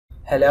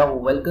Hello,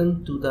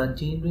 welcome to the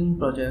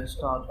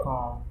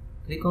theenggprojects.com.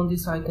 Click on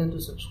this icon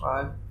to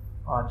subscribe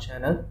our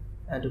channel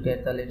and to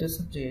get the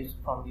latest updates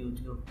from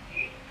YouTube.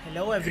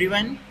 Hello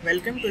everyone,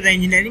 welcome to the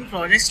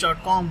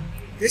theenggprojects.com.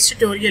 This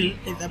tutorial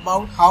is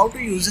about how to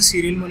use a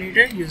serial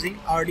monitor using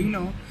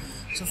Arduino.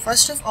 So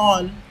first of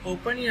all,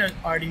 open your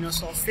Arduino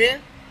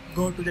software,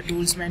 go to the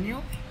tools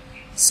menu,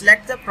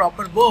 select the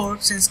proper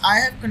board. Since I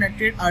have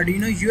connected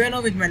Arduino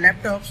UNO with my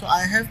laptop, so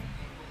I have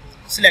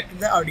selected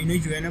the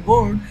Arduino UNO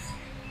board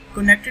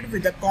connected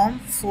with the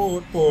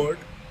COM4 port.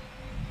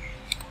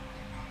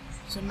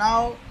 So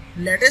now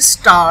let us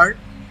start.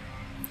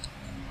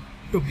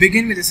 To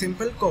begin with a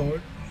simple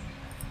code,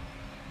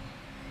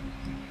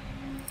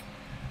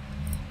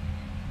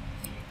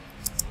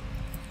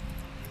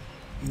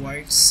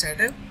 void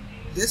setup.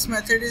 This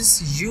method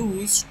is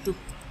used to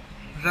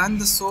run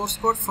the source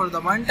code for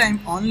the one time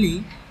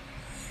only.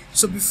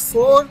 So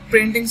before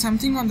printing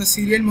something on the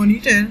serial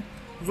monitor,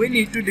 we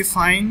need to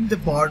define the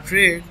baud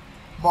rate.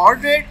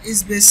 Baud rate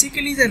is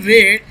basically the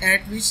rate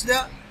at which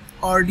the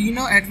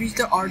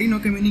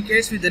Arduino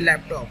communicates with the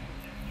laptop.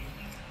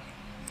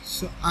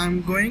 So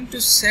I'm going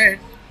to set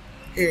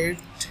it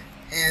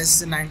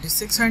as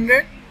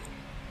 9600,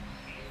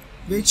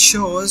 which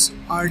shows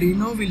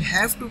Arduino will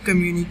have to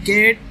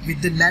communicate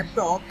with the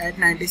laptop at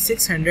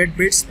 9600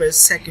 bits per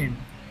second.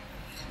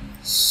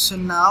 So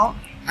now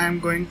I'm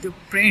going to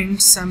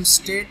print some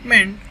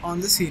statement on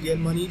the serial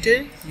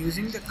monitor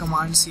using the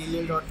command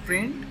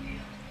serial.print.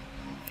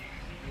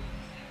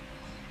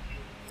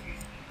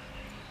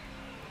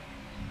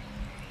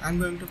 I'm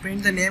going to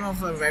print the name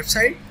of our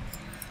website,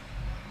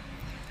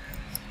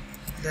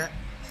 the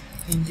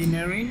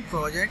engineering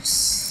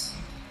projects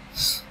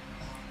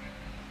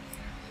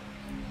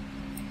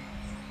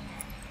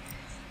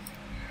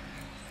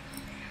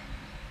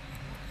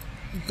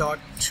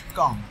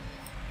 .com.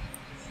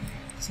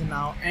 So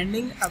now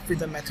ending up with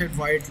the method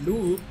void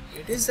loop,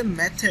 it is the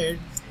method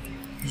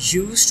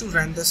used to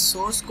run the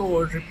source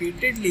code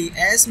repeatedly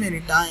as many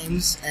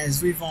times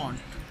as we want.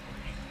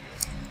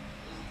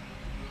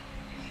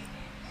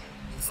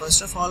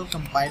 First of all,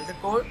 compile the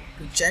code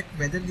to check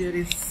whether there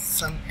is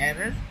some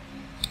error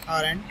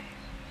or not.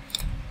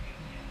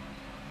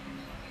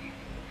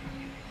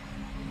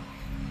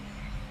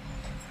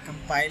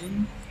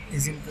 Compiling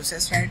is in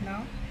process right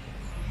now.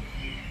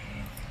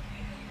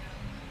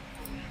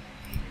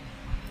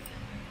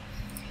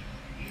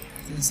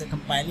 Since the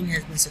compiling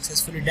has been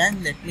successfully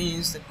done, that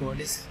means the code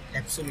is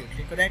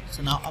absolutely correct.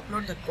 So now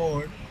upload the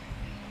code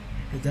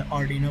to the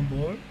Arduino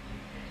board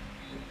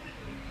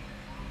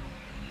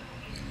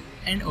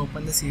and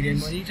open the serial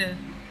monitor.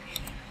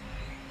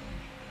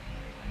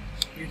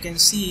 You can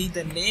see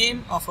the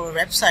name of our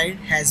website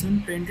has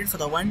been printed for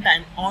the one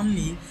time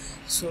only.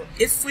 So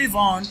if we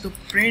want to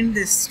print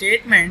this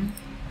statement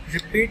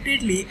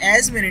repeatedly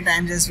as many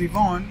times as we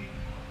want,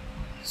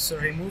 so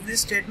remove this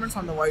statement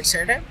from the void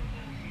setup,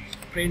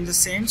 print the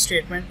same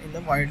statement in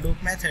the void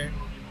loop method.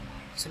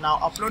 So now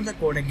upload the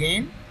code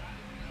again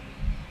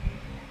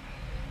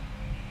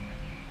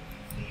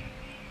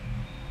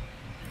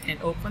and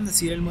open the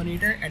serial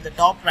monitor at the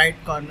top right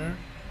corner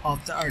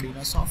of the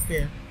Arduino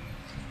software.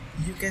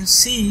 You can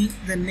see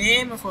the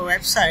name of our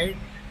website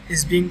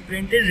is being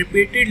printed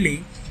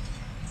repeatedly.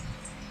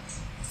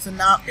 So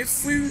now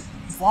if we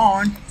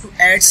want to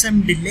add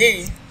some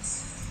delay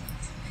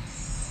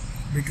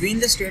between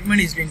the statement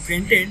is being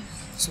printed,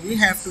 so we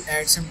have to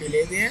add some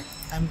delay there.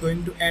 I'm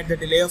going to add the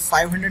delay of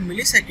 500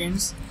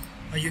 milliseconds,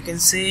 or you can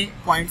say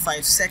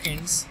 0.5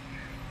 seconds.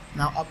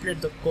 Now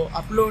upload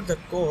the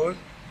code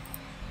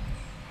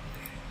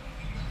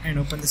and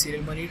open the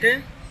serial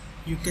monitor.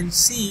 You can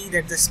see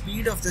that the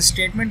speed of the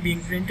statement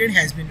being printed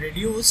has been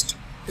reduced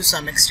to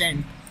some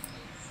extent.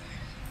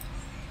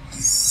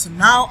 So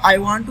now I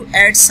want to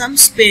add some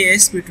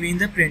space between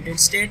the printed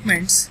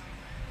statements.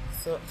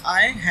 So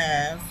I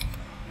have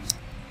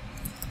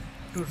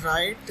to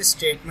write the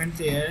statement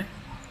there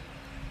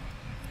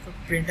to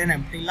print an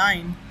empty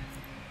line.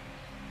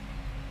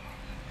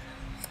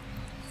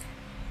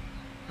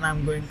 And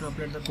I'm going to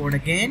upload the code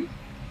again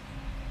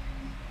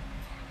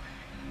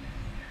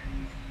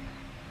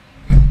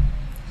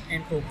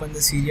and open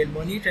the serial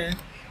monitor.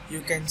 You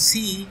can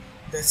see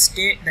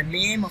the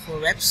name of our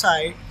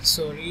website.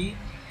 Sorry,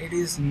 it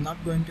is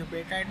not going to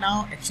print right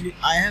now. Actually,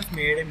 I have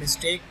made a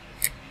mistake.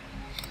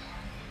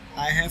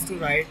 I have to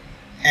write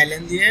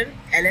ln there.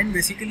 Ln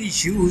basically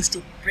used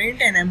to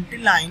print an empty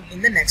line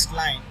in the next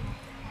line.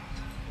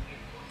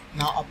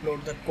 Now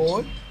upload the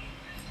code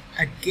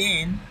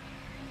again.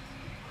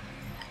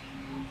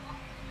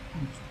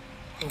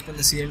 Open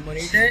the serial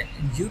monitor.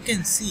 You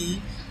can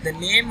see the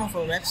name of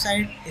our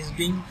website is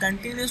being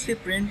continuously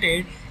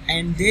printed,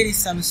 and there is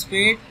some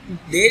space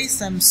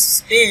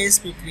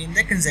between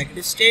the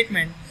consecutive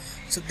statement.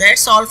 So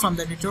that's all from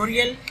the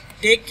tutorial.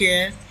 Take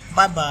care.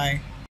 Bye bye.